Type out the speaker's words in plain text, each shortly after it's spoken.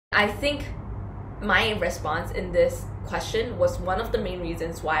I think my response in this question was one of the main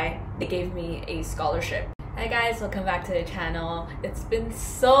reasons why they gave me a scholarship. Hi guys, welcome back to the channel. It's been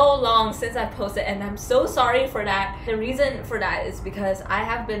so long since I've posted and I'm so sorry for that. The reason for that is because I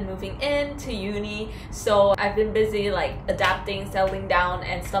have been moving into uni, so I've been busy like adapting, settling down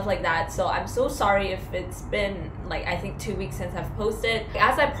and stuff like that. So I'm so sorry if it's been like I think 2 weeks since I've posted.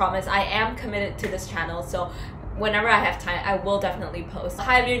 As I promised, I am committed to this channel, so whenever I have time, I will definitely post.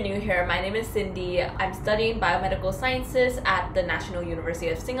 Hi, if you're new here, my name is Syndey. I'm studying Biomedical Sciences at the National University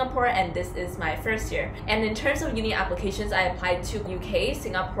of Singapore, and this is my first year. And in terms of uni applications, I applied to UK,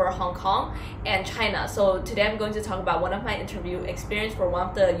 Singapore, Hong Kong, and China. So today I'm going to talk about one of my interview experience for one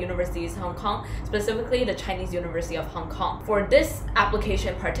of the universities in Hong Kong, specifically the Chinese University of Hong Kong. For this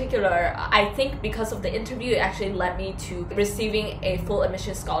application in particular, I think because of the interview, it actually led me to receiving a full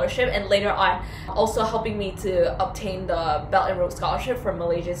admission scholarship, and later on also helping me to obtain the Belt and Road Scholarship for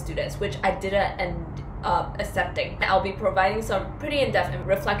Malaysian students, which I didn't end up accepting. I'll be providing some pretty in-depth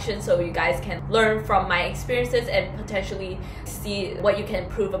reflections so you guys can learn from my experiences and potentially see what you can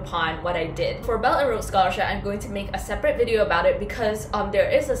improve upon what I did. For Belt and Road Scholarship, I'm going to make a separate video about it because there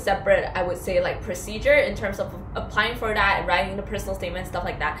is a separate, I would say, like procedure in terms of applying for that and writing the personal statement, stuff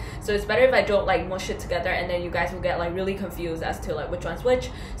like that. So it's better if I don't like mush it together and then you guys will get like really confused as to like which one's which.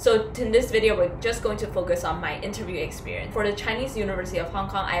 So in this video, we're just going to focus on my interview experience. For the Chinese University of Hong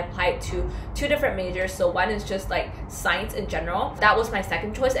Kong, I applied to 2 different majors. So one is just like science in general. That was my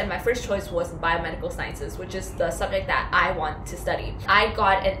second choice, and my first choice was biomedical sciences, which is the subject that I want to study. I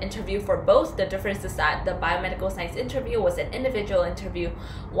got an interview for both. The difference is that the biomedical science interview was an individual interview,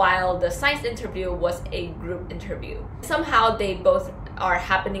 while the science interview was a group interview. Somehow they both are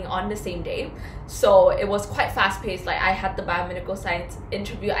happening on the same day, so it was quite fast-paced. Like I had the biomedical science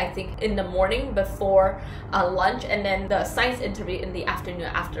interview I think in the morning before lunch, and then the science interview in the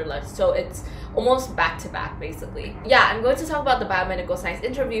afternoon after lunch, so it's almost back-to-back basically. Yeah, I'm going to talk about the biomedical science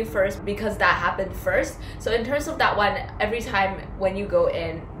interview first because that happened first. So in terms of that one, every time when you go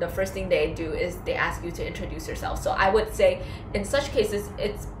in, the first thing they do is they ask you to introduce yourself. So I would say in such cases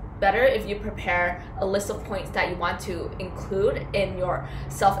it's better if you prepare a list of points that you want to include in your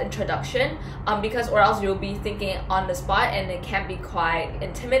self-introduction, because or else you'll be thinking on the spot and it can be quite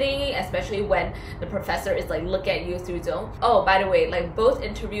intimidating, especially when the professor is like look at you through Zoom. Oh, by the way, like both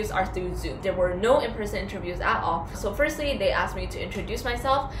interviews are through Zoom. There were no in-person interviews at all. So firstly, they asked me to introduce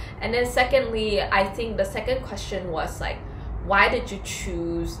myself, and then secondly, I think the second question was like, why did you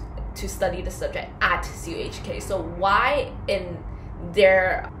choose to study the subject at CUHK? So why in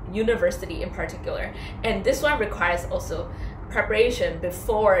their university in particular? And this one requires also preparation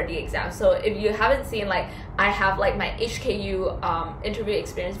before the exam. So if you haven't seen, like I have like my HKU interview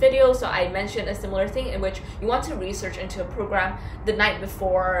experience video, so I mentioned a similar thing in which you want to research into a program the night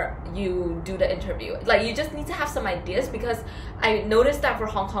before you do the interview. Like you just need to have some ideas, because I noticed that for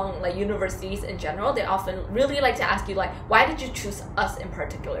Hong Kong like universities in general, they often really like to ask you like, why did you choose us in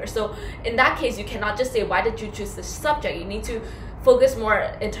particular? So in that case, you cannot just say why did you choose this subject. You need to focus more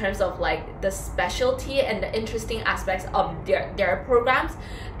in terms of like the specialty and the interesting aspects of their programs,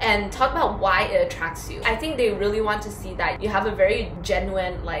 and talk about why it attracts you. I think they really want to see that you have a very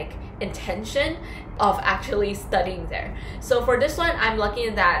genuine like intention of actually studying there. So for this one, I'm lucky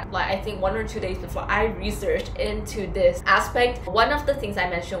in that like I think 1 or 2 days before I researched into this aspect, one of the things I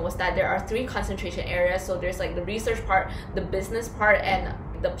mentioned was that there are 3 concentration areas. So there's like the research part, the business part, and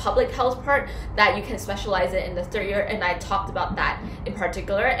the public health part that you can specialize in the 3rd year, and I talked about that in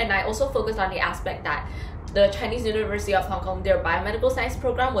particular. And I also focused on the aspect that the Chinese University of Hong Kong, their biomedical science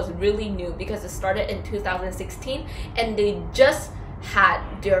program was really new because it started in 2016 and they just had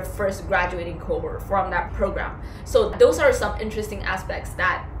their first graduating cohort from that program. So those are some interesting aspects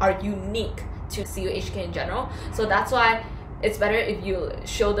that are unique to CUHK in general. So that's why it's better if you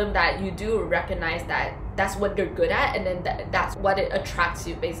show them that you do recognize that that's what they're good at, and then that's what it attracts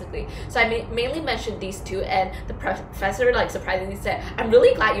you basically. So I mainly mentioned these 2, and the professor like surprisingly said, I'm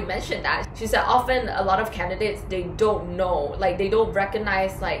really glad you mentioned that. She said often a lot of candidates, they don't know, like they don't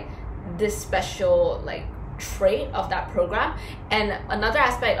recognize like this special like trait of that program. And another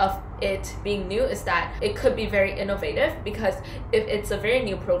aspect of it being new is that it could be very innovative, because if it's a very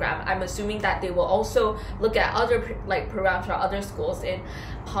new program, I'm assuming that they will also look at other like programs from other schools in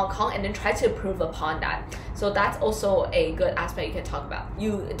Hong Kong and then try to improve upon that. So that's also a good aspect you can talk about.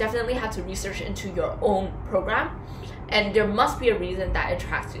 You definitely have to research into your own program, and there must be a reason that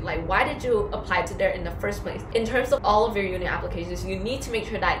attracts you. Like, why did you apply to there in the first place? In terms of all of your uni applications, you need to make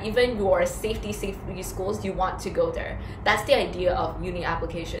sure that even your safety schools, you want to go there. That's the idea of uni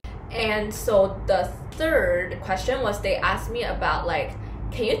application. And so the third question was, they asked me about like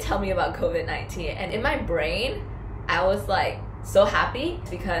can you tell me about COVID-19? And in my brain, I was like so happy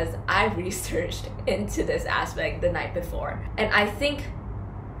because I researched into this aspect the night before. And I think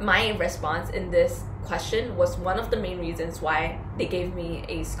my response in this question was one of the main reasons why they gave me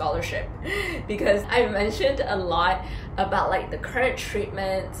a scholarship because I mentioned a lot about like the current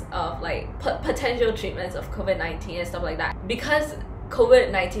treatments of like potential treatments of COVID-19 and stuff like that, because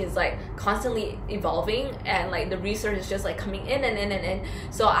COVID-19 is like constantly evolving and like the research is just like coming in and in and in.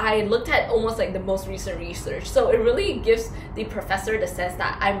 So I looked at almost like the most recent research. So it really gives the professor the sense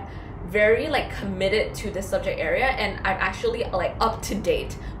that I'm very like committed to this subject area and I'm actually like up to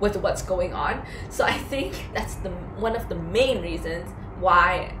date with what's going on. So I think that's one of the main reasons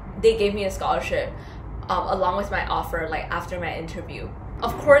why they gave me a scholarship along with my offer like after my interview.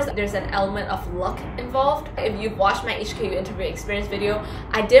 Of course, there's an element of luck involved. If you've watched my HKU interview experience video,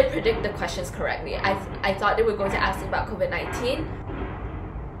 I did predict the questions correctly. I thought they were going to ask me about COVID-19.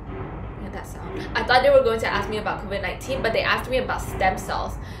 That sound. I thought they were going to ask me about COVID-19, but they asked me about stem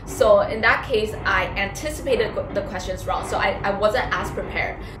cells. So in that case, I anticipated the questions wrong. So I wasn't as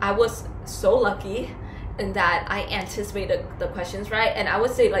prepared. I was so lucky in that I anticipated the questions right, and I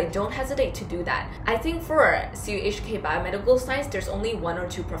would say like don't hesitate to do that. I think for CUHK Biomedical Science, there's only 1 or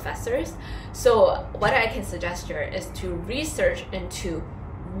 2 professors. So what I can suggest here is to research into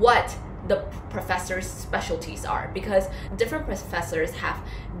what the professors' specialties are, because different professors have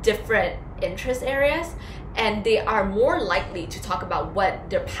different interest areas and they are more likely to talk about what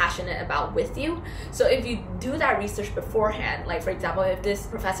they're passionate about with you. So if you do that research beforehand, like for example, if this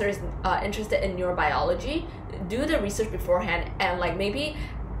professor is interested in neurobiology, do the research beforehand and like maybe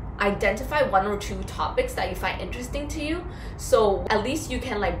identify 1 or 2 topics that you find interesting to you, so at least you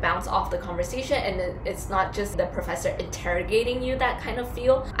can like bounce off the conversation and it's not just the professor interrogating you, that kind of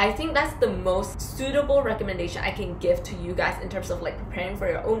feel. I think that's the most suitable recommendation I can give to you guys in terms of like preparing for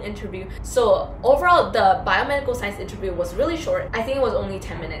your own interview. So overall, the biomedical science interview was really short. I think it was only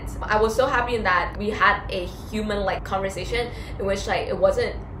 10 minutes. I was so happy in that we had a human like conversation in which like it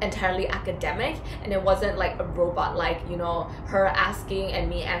wasn't entirely academic and it wasn't like a robot, like, you know, her asking and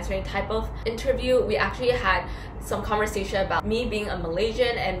me answering type of interview. We actually had some conversation about me being a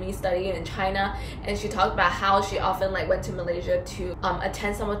Malaysian and me studying in China, and she talked about how she often like went to Malaysia to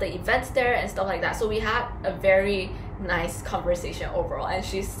attend some of the events there and stuff like that. So we had a very nice conversation overall, and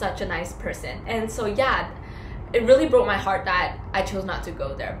she's such a nice person. And so yeah, it really broke my heart that I chose not to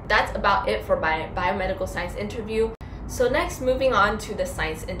go there. That's about it for my biomedical science interview. So next, moving on to the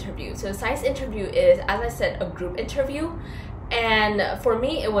science interview. So the science interview is, as I said, a group interview. And for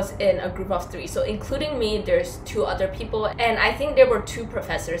me, it was in a group of 3. So including me, there's 2 other people. And I think there were 2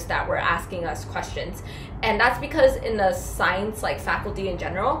 professors that were asking us questions. And that's because in the science like faculty in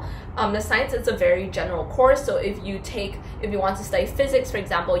general, the science is a very general course. So if you want to study physics, for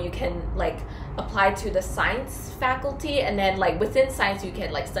example, you can like apply to the science faculty, and then like within science you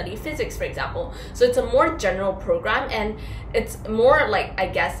can like study physics, for example. So it's a more general program and it's more like, I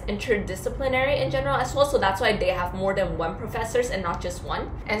guess, interdisciplinary in general as well. So that's why they have more than 1 professors and not just 1.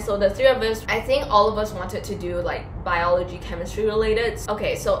 And so the 3 of us, I think all of us wanted to do like biology, chemistry related.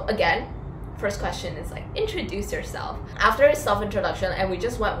 Okay, so again, first question is like, introduce yourself. After a self-introduction, and we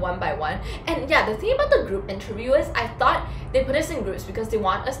just went 1 by 1. And yeah, the thing about the group interview is I thought they put us in groups because they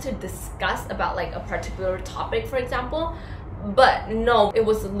want us to discuss about like a particular topic, for example. But no, it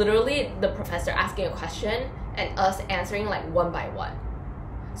was literally the professor asking a question and us answering like 1 by 1.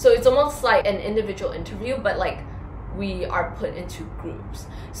 So it's almost like an individual interview, but like we are put into groups.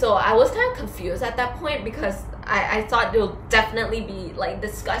 So I was kind of confused at that point because I thought there will definitely be like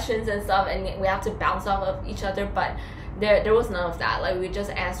discussions and stuff and we have to bounce off of each other, but there was none of that. Like we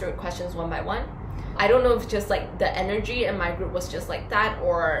just answered questions 1 by 1. I don't know if just like the energy in my group was just like that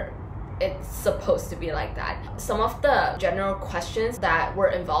or it's supposed to be like that. Some of the general questions that were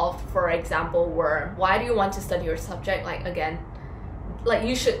involved, for example, were, why do you want to study your subject? Like again, like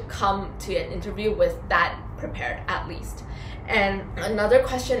you should come to an interview with that prepared at least. And another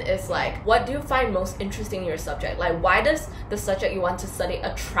question is like, what do you find most interesting in your subject? Like, why does the subject you want to study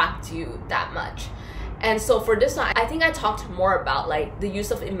attract you that much? And so for this one, I think I talked more about like the use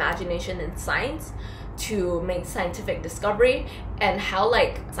of imagination in science to make scientific discovery, and how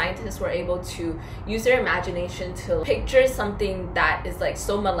like scientists were able to use their imagination to picture something that is like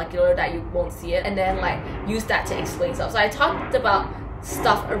so molecular that you won't see it, and then like use that to explain stuff. So I talked about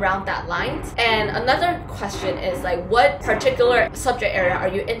stuff around that lines. And another question is like, what particular subject area are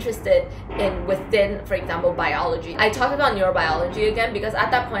you interested in within, for example, biology? I talked about neurobiology again because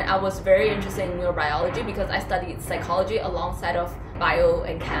at that point I was very interested in neurobiology because I studied psychology alongside of bio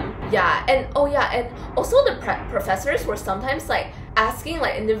and chem. Yeah, and oh yeah, and also the professors were sometimes like asking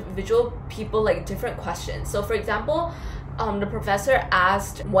like individual people like different questions. So for example, the professor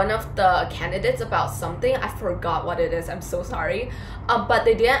asked one of the candidates about something. I forgot what it is, I'm so sorry. But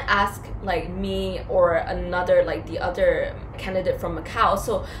they didn't ask like me or another, like the other candidate from Macau.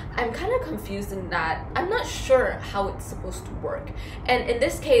 So I'm kind of confused in that. I'm not sure how it's supposed to work. And in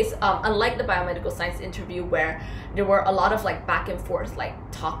this case, unlike the biomedical science interview where there were a lot of like back and forth like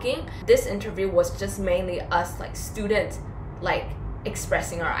talking, this interview was just mainly us like students like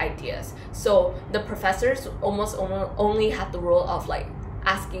expressing our ideas. So the professors almost only had the role of like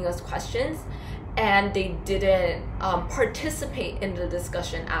asking us questions, and they didn't participate in the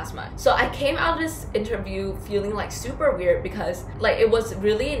discussion as much. So I came out of this interview feeling like super weird because like it was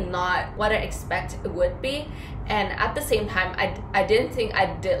really not what I expect it would be, and at the same time I didn't think I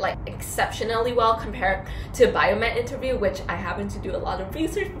did like exceptionally well compared to a biomed interview, which I happened to do a lot of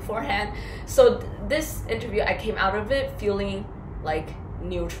research beforehand. So this interview, I came out of it feeling like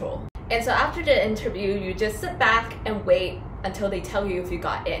neutral. And so after the interview, you just sit back and wait until they tell you if you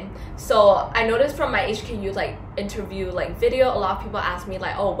got in. So I noticed from my HKU like interview like video, a lot of people ask me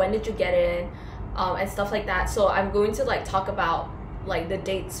like, oh, when did you get in, and stuff like that. So I'm going to like talk about like the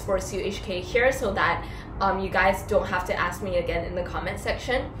dates for CUHK here so that you guys don't have to ask me again in the comment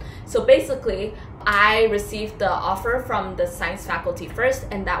section. So basically, I received the offer from the science faculty first,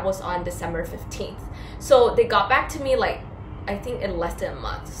 and that was on December 15th. So they got back to me like I think in less than a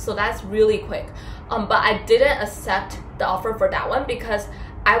month, so that's really quick. But I didn't accept the offer for that one because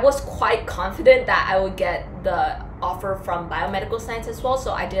I was quite confident that I would get the offer from biomedical science as well,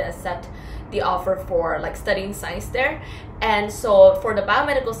 so I didn't accept the offer for like studying science there. And so for the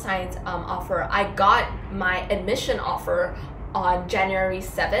biomedical science offer, I got my admission offer on January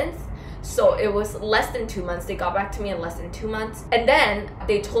 7th. So it was less than 2 months. They got back to me in less than 2 months. And then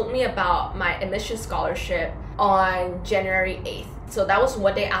they told me about my admission scholarship on January 8th. So that was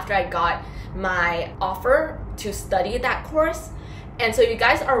one day after I got my offer to study that course. And so you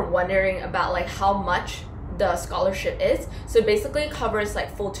guys are wondering about like how much the scholarship is. So it basically covers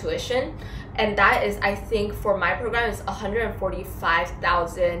like full tuition. And that is, I think for my program, is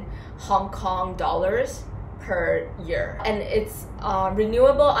 145,000 Hong Kong dollars per year, and it's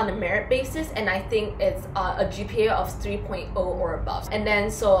renewable on a merit basis, and I think it's a GPA of 3.0 or above. And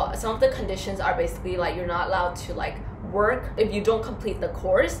then so some of the conditions are basically like you're not allowed to like work if you don't complete the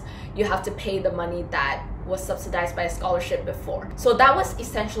course. You have to pay the money that was subsidized by a scholarship before. So that was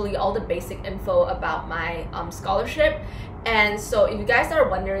essentially all the basic info about my scholarship. And so if you guys are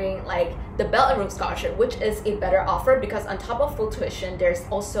wondering, like the Belt and Road Scholarship, which is a better offer because on top of full tuition, there's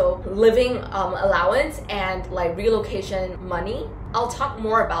also living allowance and like relocation money. I'll talk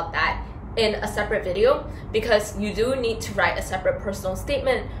more about that in a separate video because you do need to write a separate personal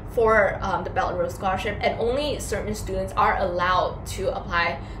statement for the Belt and Road Scholarship, and only certain students are allowed to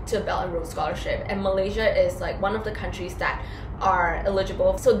apply to a Belt and Road Scholarship, and Malaysia is like one of the countries that are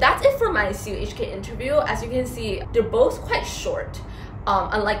eligible. So that's it for my CUHK interview. As you can see, they're both quite short,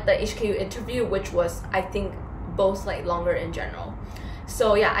 unlike the HKU interview, which was, I think, both like longer in general.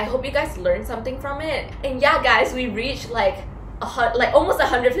 So yeah, I hope you guys learned something from it. And yeah guys, we reached like almost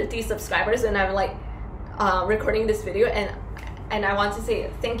 150 subscribers, and I'm like recording this video, and I want to say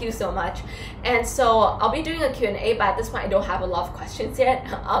thank you so much. And so I'll be doing a Q&A, but at this point I don't have a lot of questions yet,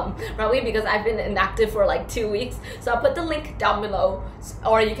 probably because I've been inactive for like 2 weeks. So I'll put the link down below,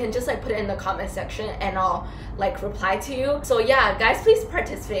 or you can just like put it in the comment section and I'll like reply to you. So yeah guys, please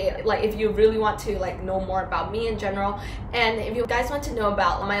participate, like if you really want to like know more about me in general, and if you guys want to know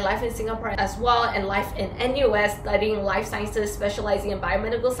about my life in Singapore as well, and life in NUS studying life sciences, specializing in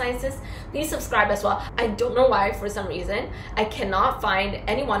biomedical sciences, please subscribe as well. I don't know why, for some reason I cannot find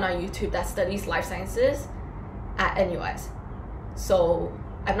anyone on YouTube that studies life sciences at NUS, so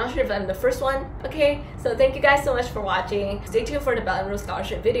I'm not sure if I'm the first one. Okay, so thank you guys so much for watching. Stay tuned for the Belt and Road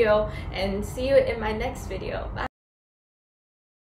Scholarship video, and see you in my next video. Bye.